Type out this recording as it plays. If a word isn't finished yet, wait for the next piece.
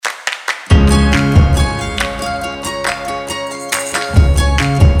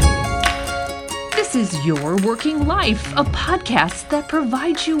How's Your Working Life? A podcast that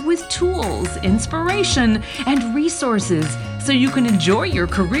provides you with tools, inspiration, and resources so you can enjoy your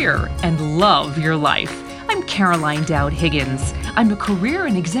career and love your life. I'm Caroline Dowd Higgins. I'm a career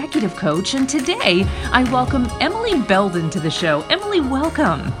and executive coach, and today I welcome Emily Belden to the show. Emily,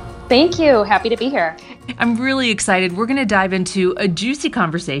 welcome. Thank you. Happy to be here. I'm really excited. We're going to dive into a juicy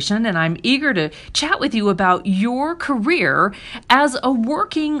conversation, and I'm eager to chat with you about your career as a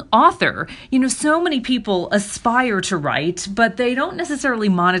working author. You know, so many people aspire to write, but they don't necessarily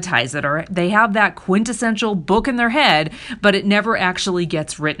monetize it, or they have that quintessential book in their head, but it never actually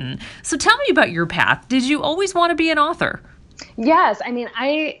gets written. So tell me about your path. Did you always want to be an author? Yes. I mean,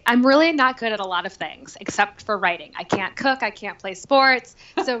 I'm really not good at a lot of things except for writing. I can't cook. I can't play sports.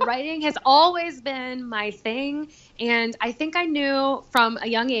 So writing has always been my thing. And I think I knew from a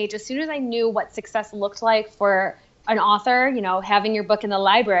young age, as soon as I knew what success looked like for an author, you know, having your book in the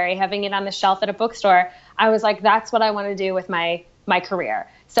library, having it on the shelf at a bookstore, I was like, that's what I want to do with my career.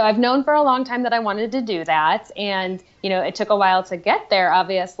 So I've known for a long time that I wanted to do that. And, you know, it took a while to get there,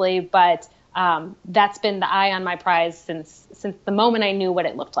 obviously, but that's been the eye on my prize since the moment I knew what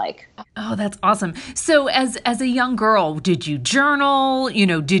it looked like. Oh, that's awesome. So as a young girl, did you journal? You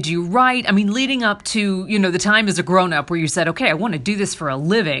know, did you write? I mean, leading up to, you know, the time as a grown-up where you said, okay, I want to do this for a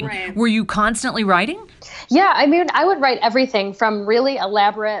living. Right. Were you constantly writing? Yeah, I mean, I would write everything from really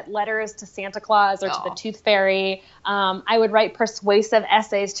elaborate letters to Santa Claus or to the Tooth Fairy. I would write persuasive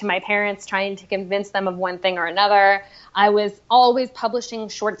essays to my parents trying to convince them of one thing or another. I was always publishing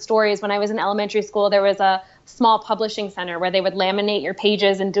short stories. When I was in elementary school, there was a small publishing center where they would laminate your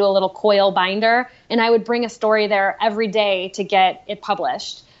pages and do a little coil binder. And I would bring a story there every day to get it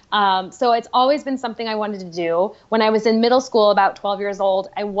published. So it's always been something I wanted to do. When I was in middle school, about 12 years old,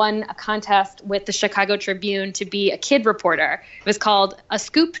 I won a contest with the Chicago Tribune to be a kid reporter. It was called a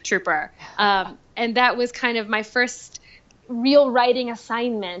Scoop Trooper. And that was kind of my first real writing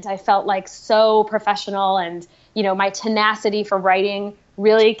assignment. I felt like so professional, and, you know, my tenacity for writing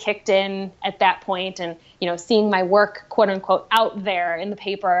really kicked in at that point. And, you know, seeing my work, quote unquote, out there in the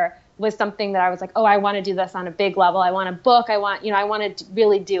paper was something that I was like, oh, I want to do this on a big level. I want a book. I want to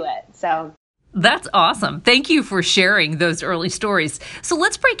really do it. So that's awesome. Thank you for sharing those early stories. So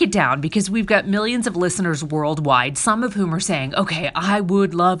let's break it down, because we've got millions of listeners worldwide, some of whom are saying, okay, I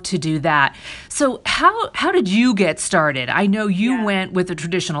would love to do that. So how did you get started? I know you went with a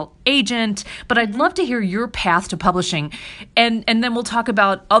traditional agent, but I'd love to hear your path to publishing. And then we'll talk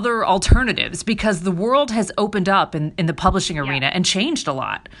about other alternatives, because the world has opened up in the publishing arena and changed a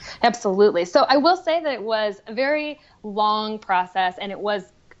lot. Absolutely. So I will say that it was a very long process, and it was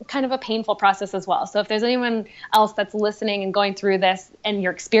kind of a painful process as well. So if there's anyone else that's listening and going through this and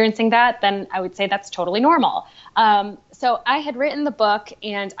you're experiencing that, then I would say that's totally normal. So I had written the book,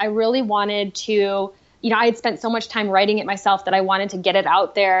 and I really wanted to, you know, I had spent so much time writing it myself that I wanted to get it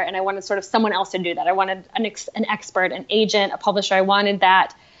out there, and I wanted sort of someone else to do that. I wanted an expert, an agent, a publisher. I wanted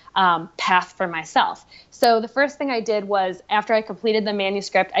that path for myself. So the first thing I did was, after I completed the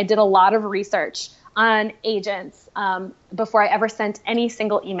manuscript, I did a lot of research on agents before I ever sent any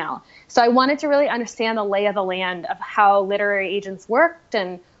single email. So I wanted to really understand the lay of the land of how literary agents worked,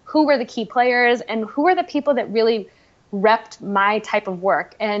 and who were the key players, and who were the people that really repped my type of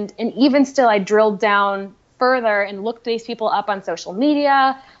work. And even still, I drilled down further and looked these people up on social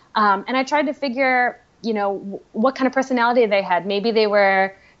media. And I tried to figure, you know, what kind of personality they had. Maybe they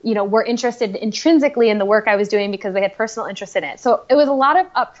were interested intrinsically in the work I was doing because they had personal interest in it. So it was a lot of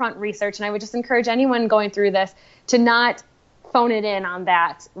upfront research, and I would just encourage anyone going through this to not phone it in on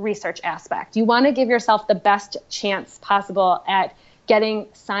that research aspect. You want to give yourself the best chance possible at getting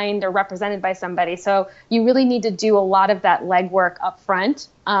signed or represented by somebody. So you really need to do a lot of that legwork up front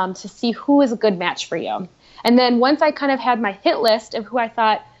to see who is a good match for you. And then once I kind of had my hit list of who I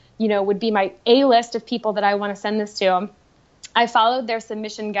thought, you know, would be my A list of people that I want to send this to, I followed their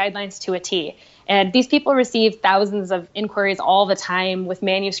submission guidelines to a T. And these people receive thousands of inquiries all the time with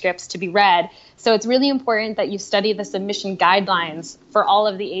manuscripts to be read. So it's really important that you study the submission guidelines for all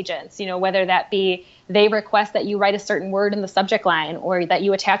of the agents, you know, whether that be they request that you write a certain word in the subject line, or that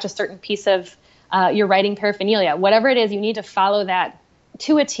you attach a certain piece of your writing paraphernalia. Whatever it is, you need to follow that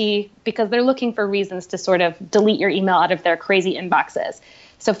to a T, because they're looking for reasons to sort of delete your email out of their crazy inboxes.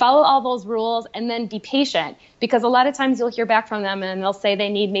 So follow all those rules, and then be patient, because a lot of times you'll hear back from them and they'll say they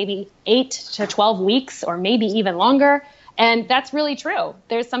need maybe 8 to 12 weeks or maybe even longer. And that's really true.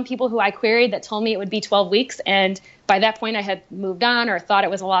 There's some people who I queried that told me it would be 12 weeks. And by that point I had moved on or thought it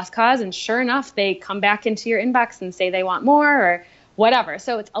was a lost cause. And sure enough, they come back into your inbox and say they want more or whatever.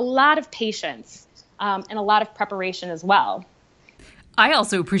 So it's a lot of patience and a lot of preparation as well. I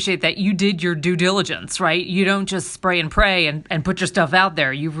also appreciate that you did your due diligence, right? You don't just spray and pray and put your stuff out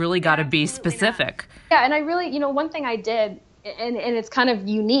there. You've really got to be specific. Yeah, and I really, one thing I did, and it's kind of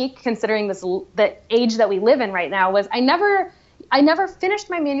unique considering the age that we live in right now, was I never finished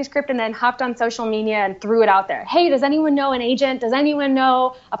my manuscript and then hopped on social media and threw it out there. Hey, does anyone know an agent? Does anyone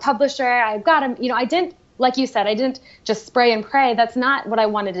know a publisher? I've got them. I didn't, like you said, I didn't just spray and pray. That's not what I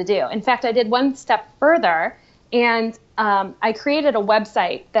wanted to do. In fact, I did one step further, and I created a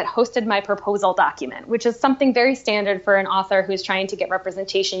website that hosted my proposal document, which is something very standard for an author who's trying to get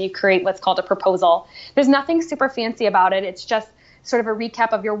representation. You create what's called a proposal. There's nothing super fancy about it. It's just sort of a recap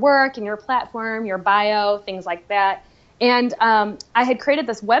of your work and your platform, your bio, things like that. And I had created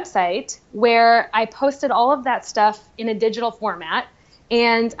this website where I posted all of that stuff in a digital format.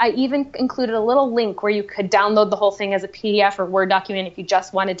 And I even included a little link where you could download the whole thing as a PDF or Word document if you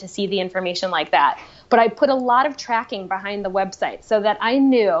just wanted to see the information like that. But I put a lot of tracking behind the website so that I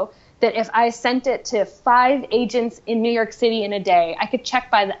knew that if I sent it to 5 agents in New York City in a day, I could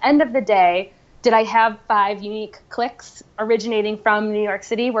check by the end of the day, did I have 5 unique clicks originating from New York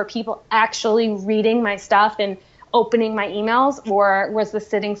City? Were people actually reading my stuff and opening my emails, or was this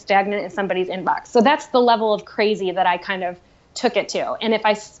sitting stagnant in somebody's inbox? So that's the level of crazy that I kind of took it to. And if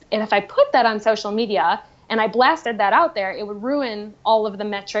I put that on social media and I blasted that out there, it would ruin all of the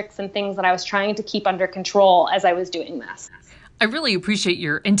metrics and things that I was trying to keep under control as I was doing this. I really appreciate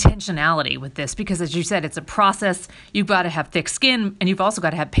your intentionality with this because, as you said, it's a process. You've got to have thick skin, and you've also got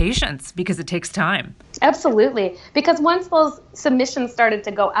to have patience because it takes time. Absolutely. Because once those submissions started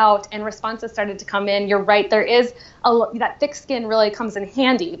to go out and responses started to come in, you're right, there is that thick skin really comes in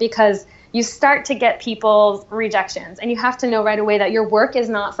handy because you start to get people's rejections, and you have to know right away that your work is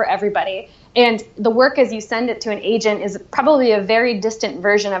not for everybody. And the work as you send it to an agent is probably a very distant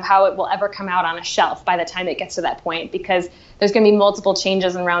version of how it will ever come out on a shelf by the time it gets to that point, because there's going to be multiple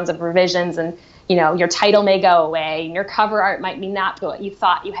changes and rounds of revisions, and your title may go away, and your cover art might be not what you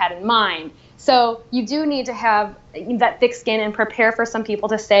thought you had in mind. So you do need to have that thick skin and prepare for some people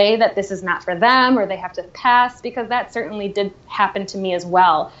to say that this is not for them or they have to pass, because that certainly did happen to me as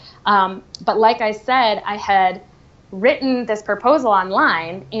well. But like I said, I had written this proposal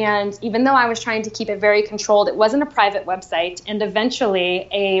online, and even though I was trying to keep it very controlled, it wasn't a private website, and eventually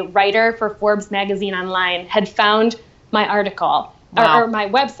a writer for Forbes magazine online had found my article. Wow. Or my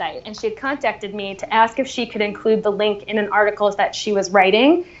website, and she had contacted me to ask if she could include the link in an article that she was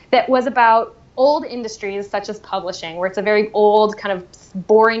writing that was about old industries such as publishing, where it's a very old kind of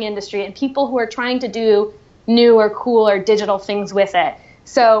boring industry, and people who are trying to do new or cool or digital things with it.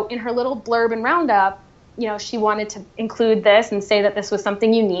 So in her little blurb and roundup, she wanted to include this and say that this was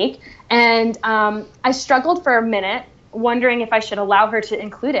something unique. And I struggled for a minute, wondering if I should allow her to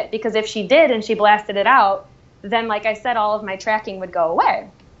include it, because if she did and she blasted it out, then, like I said, all of my tracking would go away.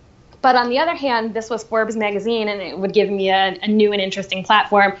 But on the other hand, this was Forbes magazine, and it would give me a new and interesting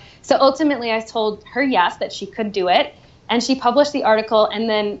platform. So ultimately, I told her yes, that she could do it. And she published the article. And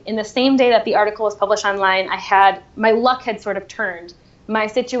then in the same day that the article was published online, my luck had sort of turned. My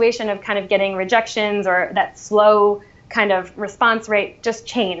situation of kind of getting rejections or that slow kind of response rate just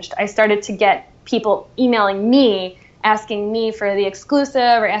changed. I started to get people emailing me, asking me for the exclusive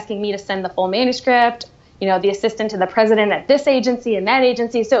or asking me to send the full manuscript, the assistant to the president at this agency and that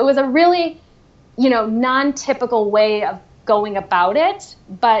agency. So it was a really, non-typical way of going about it.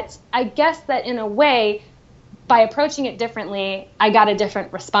 But I guess that in a way, by approaching it differently, I got a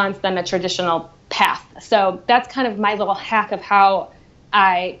different response than a traditional path. So that's kind of my little hack of how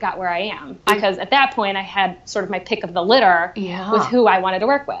I got where I am. Because at that point, I had sort of my pick of the litter with who I wanted to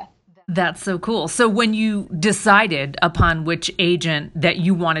work with. That's so cool. So when you decided upon which agent that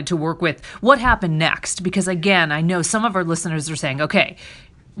you wanted to work with, what happened next? Because again, I know some of our listeners are saying, okay,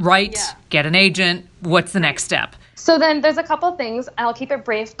 get an agent. What's the next step? So then there's a couple things. I'll keep it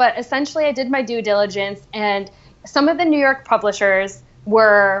brief, but essentially I did my due diligence, and some of the New York publishers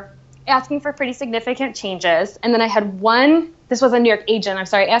were asking for pretty significant changes. And then I had this was a New York agent,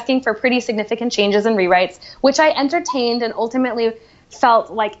 asking for pretty significant changes and rewrites, which I entertained and ultimately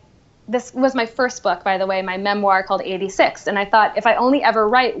felt like this was my first book, by the way, my memoir called 86. And I thought if I only ever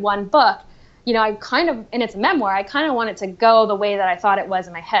write one book, and it's a memoir, I kind of want it to go the way that I thought it was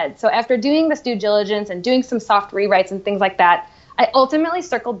in my head. So after doing this due diligence and doing some soft rewrites and things like that, I ultimately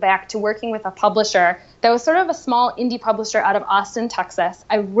circled back to working with a publisher that was sort of a small indie publisher out of Austin, Texas.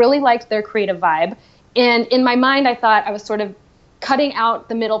 I really liked their creative vibe. And in my mind, I thought I was sort of cutting out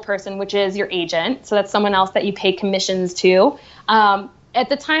the middle person, which is your agent. So that's someone else that you pay commissions to. At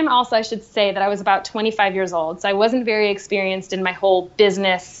the time, also, I should say that I was about 25 years old, so I wasn't very experienced in my whole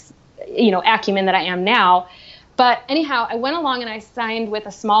business, acumen that I am now. But anyhow, I went along and I signed with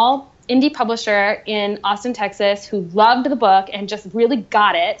a small indie publisher in Austin, Texas, who loved the book and just really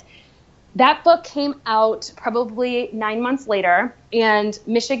got it. That book came out probably 9 months later, and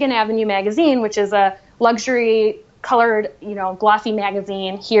Michigan Avenue Magazine, which is a luxury colored, glossy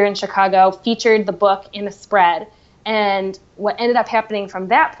magazine here in Chicago, featured the book in a spread. And what ended up happening from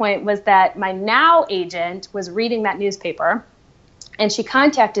that point was that my now agent was reading that newspaper, and she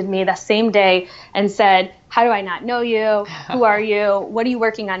contacted me the same day and said, "How do I not know you? Who are you? What are you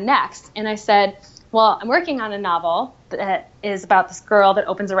working on next?" And I said, "Well, I'm working on a novel that is about this girl that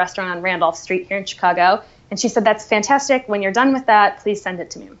opens a restaurant on Randolph Street here in Chicago." And she said, "That's fantastic. When you're done with that, please send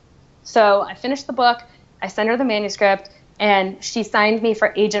it to me." So I finished the book. I sent her the manuscript, and she signed me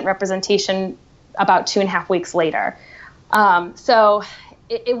for agent representation about 2.5 weeks later. So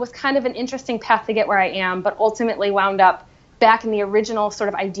it was kind of an interesting path to get where I am, but ultimately wound up back in the original sort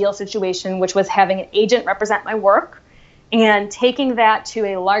of ideal situation, which was having an agent represent my work and taking that to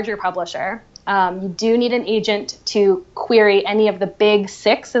a larger publisher. You do need an agent to query any of the big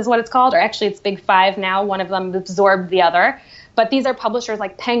six, is what it's called, or actually it's big five now. One of them absorbed the other. But these are publishers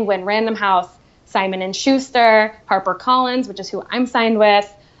like Penguin, Random House, Simon & Schuster, HarperCollins, which is who I'm signed with.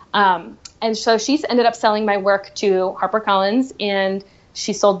 And so she's ended up selling my work to HarperCollins, and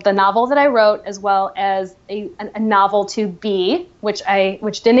she sold the novel that I wrote as well as a novel to B, which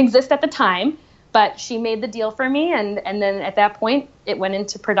didn't exist at the time, but she made the deal for me. And then at that point, it went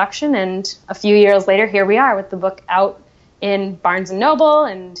into production. And a few years later, here we are with the book out in Barnes & Noble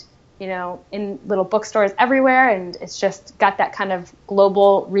and, in little bookstores everywhere. And it's just got that kind of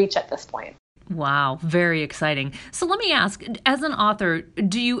global reach at this point. Wow, very exciting. So let me ask, as an author,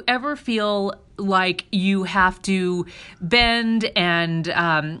 do you ever feel like you have to bend and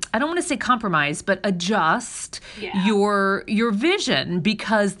I don't want to say compromise, but adjust your vision,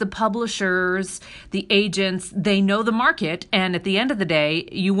 because the publishers, the agents, they know the market, and at the end of the day,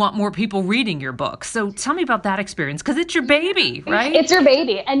 you want more people reading your book. So tell me about that experience, because it's your baby, right? It's your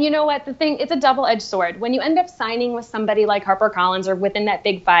baby. And you know what? It's a double-edged sword. When you end up signing with somebody like HarperCollins or within that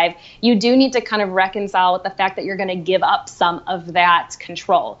big five, you do need to kind of reconcile with the fact that you're going to give up some of that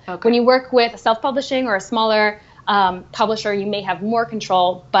control. Okay. When you work with a self-publishing or a smaller publisher, you may have more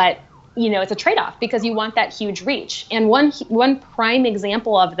control, but it's a trade-off because you want that huge reach. And one prime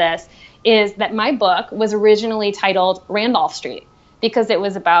example of this is that my book was originally titled Randolph Street because it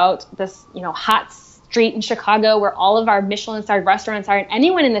was about this, hot street in Chicago where all of our Michelin-starred restaurants are, and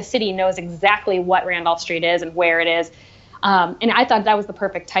anyone in the city knows exactly what Randolph Street is and where it is. And I thought that was the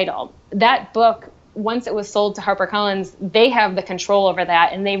perfect title. That book, once it was sold to HarperCollins, they have the control over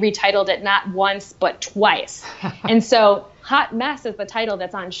that, and they retitled it not once but twice. And so Hot Mess is the title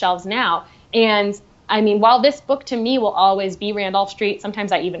that's on shelves now. And I mean, while this book to me will always be Randolph Street,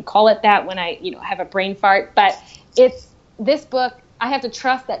 sometimes I even call it that when I have a brain fart, but it's this book, I have to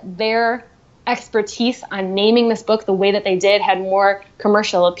trust that their expertise on naming this book the way that they did had more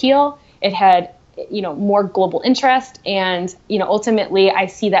commercial appeal. It had more global interest. And, ultimately I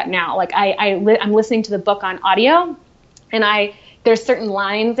see that now. Like I'm listening to the book on audio, and there's certain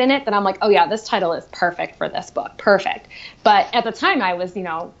lines in it that I'm like, oh yeah, this title is perfect for this book. Perfect. But at the time I was,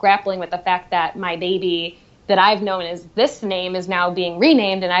 grappling with the fact that my baby that I've known as this name is now being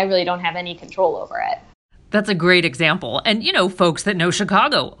renamed, and I really don't have any control over it. That's a great example. And, folks that know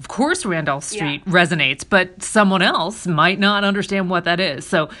Chicago, of course, Randolph Street resonates, but someone else might not understand what that is.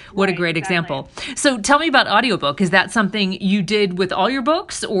 So what a great example. So tell me about audiobook. Is that something you did with all your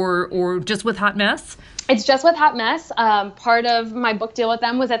books or just with Hot Mess? It's just with Hot Mess. Part of my book deal with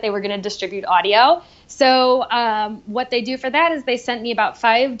them was that they were going to distribute audio. So what they do for that is they sent me about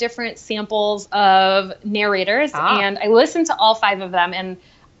 5 different samples of narrators, and I listened to all 5 of them, and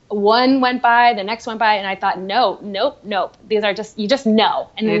one went by, the next went by, and I thought, nope. These are you just know.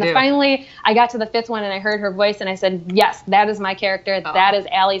 And then finally, I got to the 5th one, and I heard her voice, and I said, yes, that is my character. That is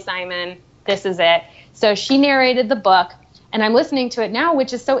Allie Simon. This is it. So she narrated the book, and I'm listening to it now,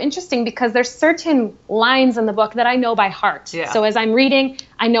 which is so interesting because there's certain lines in the book that I know by heart. Yeah. So as I'm reading,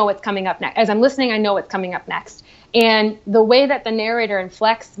 I know what's coming up next. As I'm listening, I know what's coming up next. And the way that the narrator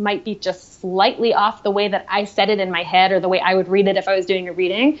inflects might be just slightly off the way that I said it in my head or the way I would read it if I was doing a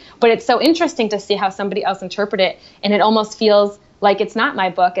reading. But it's so interesting to see how somebody else interpret it. And it almost feels like it's not my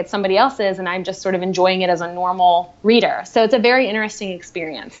book, it's somebody else's, and I'm just sort of enjoying it as a normal reader. So it's a very interesting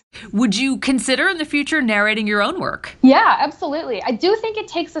experience. Would you consider in the future narrating your own work? Yeah, absolutely. I do think it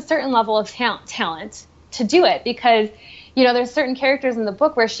takes a certain level of talent to do it because there's certain characters in the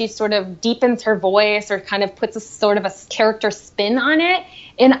book where she sort of deepens her voice or kind of puts a sort of a character spin on it.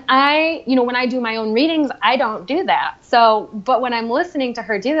 And when I do my own readings, I don't do that. So, but when I'm listening to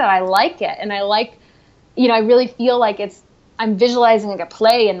her do that, I like it. And I like I really feel like I'm visualizing like a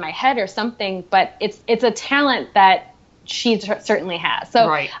play in my head or something, but it's a talent that she certainly has. So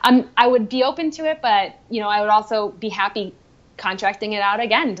right. I would be open to it, but I would also be happy contracting it out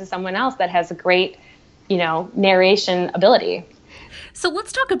again to someone else that has a great, narration ability. So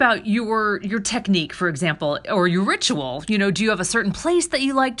let's talk about your technique, for example, or your ritual. Do you have a certain place that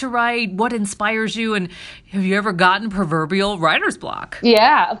you like to write? What inspires you? And have you ever gotten proverbial writer's block?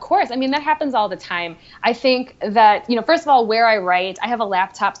 Yeah, of course. I mean, that happens all the time. I think that, first of all, where I write, I have a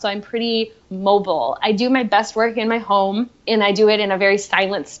laptop, so I'm pretty mobile. I do my best work in my home, and I do it in a very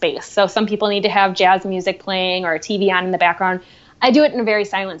silent space. So some people need to have jazz music playing or a TV on in the background. I do it in a very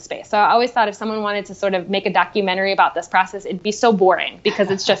silent space. So I always thought if someone wanted to sort of make a documentary about this process, it'd be so boring because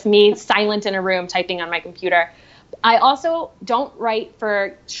it's just me silent in a room typing on my computer. I also don't write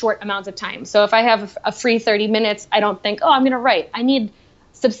for short amounts of time. So if I have a free 30 minutes, I don't think, I'm going to write. I need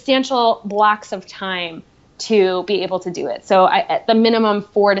substantial blocks of time to be able to do it. So at the minimum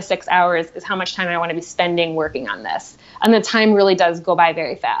 4 to 6 hours is how much time I want to be spending working on this. And the time really does go by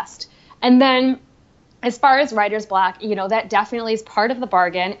very fast. And then as far as writer's block, that definitely is part of the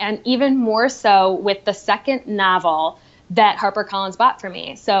bargain, and even more so with the second novel that HarperCollins bought for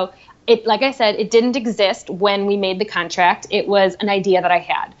me. So like I said, it didn't exist when we made the contract. It was an idea that I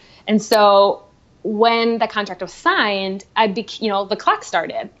had. And so when the contract was signed, the clock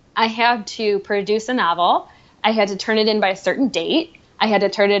started. I had to produce a novel. I had to turn it in by a certain date. I had to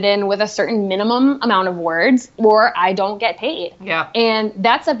turn it in with a certain minimum amount of words, or I don't get paid. Yeah. And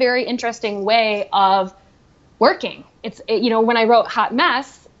that's a very interesting way of working. When I wrote Hot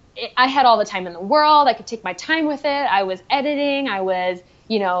Mess, I had all the time in the world. I could take my time with it. I was editing.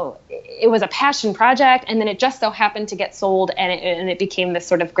 It was a passion project. And then it just so happened to get sold, and it became this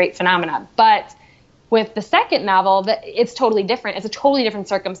sort of great phenomenon. But with the second novel, it's totally different. It's a totally different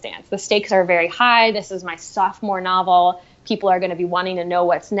circumstance. The stakes are very high. This is my sophomore novel. People are going to be wanting to know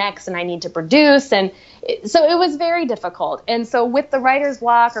what's next, and I need to produce. And so it was very difficult. And so with the writer's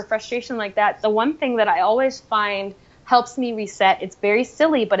block or frustration like that, the one thing that I always find helps me reset, it's very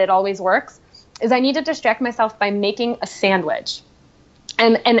silly, but it always works, is I need to distract myself by making a sandwich.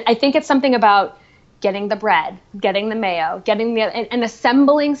 And I think it's something about getting the bread, getting the mayo, and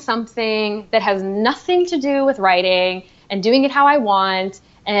assembling something that has nothing to do with writing and doing it how I want,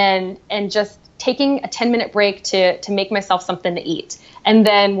 and just taking a 10-minute break to make myself something to eat. And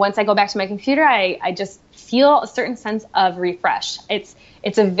then once I go back to my computer, I just feel a certain sense of refresh.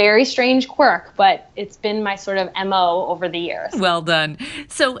 It's a very strange quirk, but it's been my sort of MO over the years. Well done.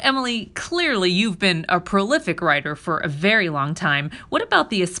 So, Emily, clearly you've been a prolific writer for a very long time. What about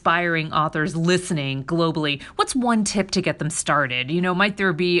the aspiring authors listening globally? What's one tip to get them started? Might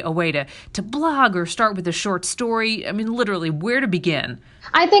there be a way to blog or start with a short story? I mean, literally, where to begin?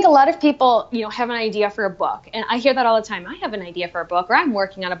 I think a lot of people, have an idea for a book. And I hear that all the time. I have an idea for a book, or I'm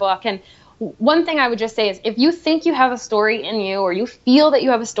working on a book. And one thing I would just say is if you think you have a story in you, or you feel that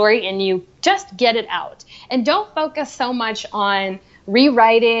you have a story in you, just get it out. And don't focus so much on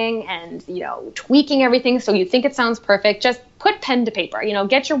rewriting and, tweaking everything so you think it sounds perfect. Just put pen to paper,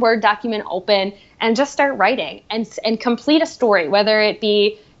 get your Word document open and just start writing and complete a story, whether it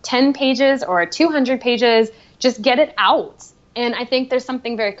be 10 pages or 200 pages, just get it out. And I think there's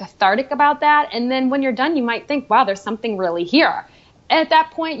something very cathartic about that. And then when you're done, you might think, wow, there's something really here. At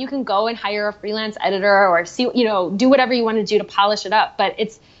that point, you can go and hire a freelance editor or do whatever you want to do to polish it up. But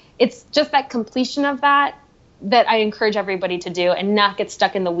it's just that completion of that I encourage everybody to do and not get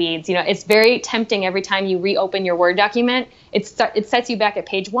stuck in the weeds. It's very tempting every time you reopen your Word document. It sets you back at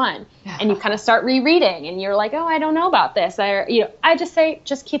page 1 and you kind of start rereading and you're like, oh, I don't know about this. I just say,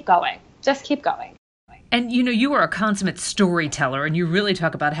 just keep going. Just keep going. And, you are a consummate storyteller, and you really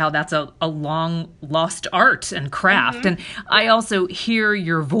talk about how that's a long lost art and craft. Mm-hmm. And I also hear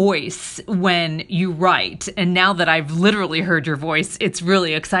your voice when you write. And now that I've literally heard your voice, it's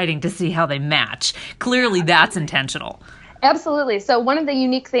really exciting to see how they match. Clearly, that's intentional. Absolutely. So one of the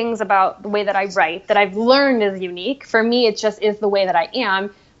unique things about the way that I write that I've learned is unique. For me, it just is the way that I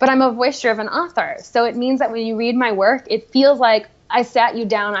am. But I'm a voice-driven author. So it means that when you read my work, it feels like I sat you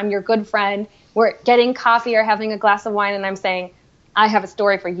down, I'm your good friend, we're getting coffee or having a glass of wine, and I'm saying, I have a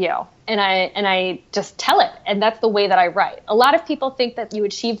story for you. And I just tell it. And that's the way that I write. A lot of people think that you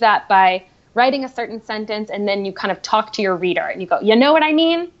achieve that by writing a certain sentence, and then you kind of talk to your reader, and you go, you know what I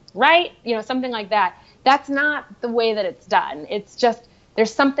mean? Right? Something like that. That's not the way that it's done. It's just,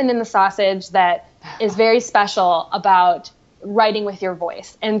 there's something in the sausage that is very special about writing with your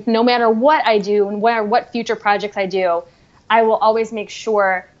voice. And no matter what I do and what future projects I do, I will always make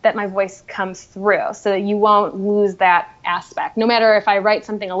sure that my voice comes through so that you won't lose that aspect. No matter if I write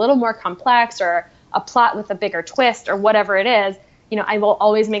something a little more complex or a plot with a bigger twist or whatever it is, I will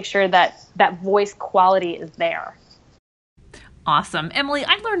always make sure that that voice quality is there. Awesome. Emily,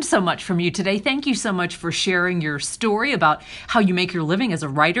 I learned so much from you today. Thank you so much for sharing your story about how you make your living as a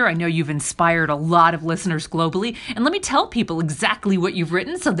writer. I know you've inspired a lot of listeners globally. And let me tell people exactly what you've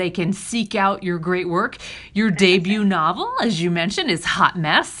written so they can seek out your great work. Your debut novel, as you mentioned, is Hot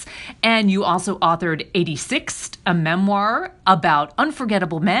Mess. And you also authored 86th, a memoir about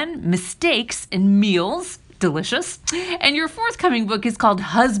unforgettable men, mistakes, and meals. Delicious. And your forthcoming book is called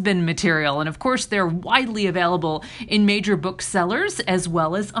Husband Material. And of course, they're widely available in major booksellers as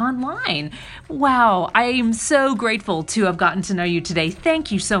well as online. Wow. I am so grateful to have gotten to know you today.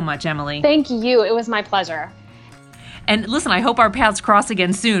 Thank you so much, Emily. Thank you. It was my pleasure. And listen, I hope our paths cross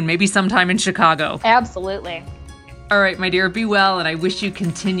again soon, maybe sometime in Chicago. Absolutely. All right, my dear, be well, and I wish you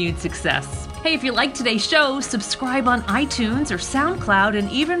continued success. Hey, if you like today's show, subscribe on iTunes or SoundCloud,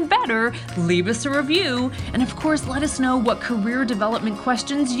 and even better, leave us a review. And of course, let us know what career development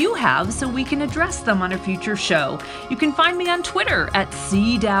questions you have so we can address them on a future show. You can find me on Twitter at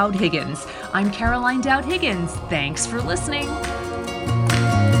 @CDowdHiggins. I'm Caroline Dowd Higgins. Thanks for listening.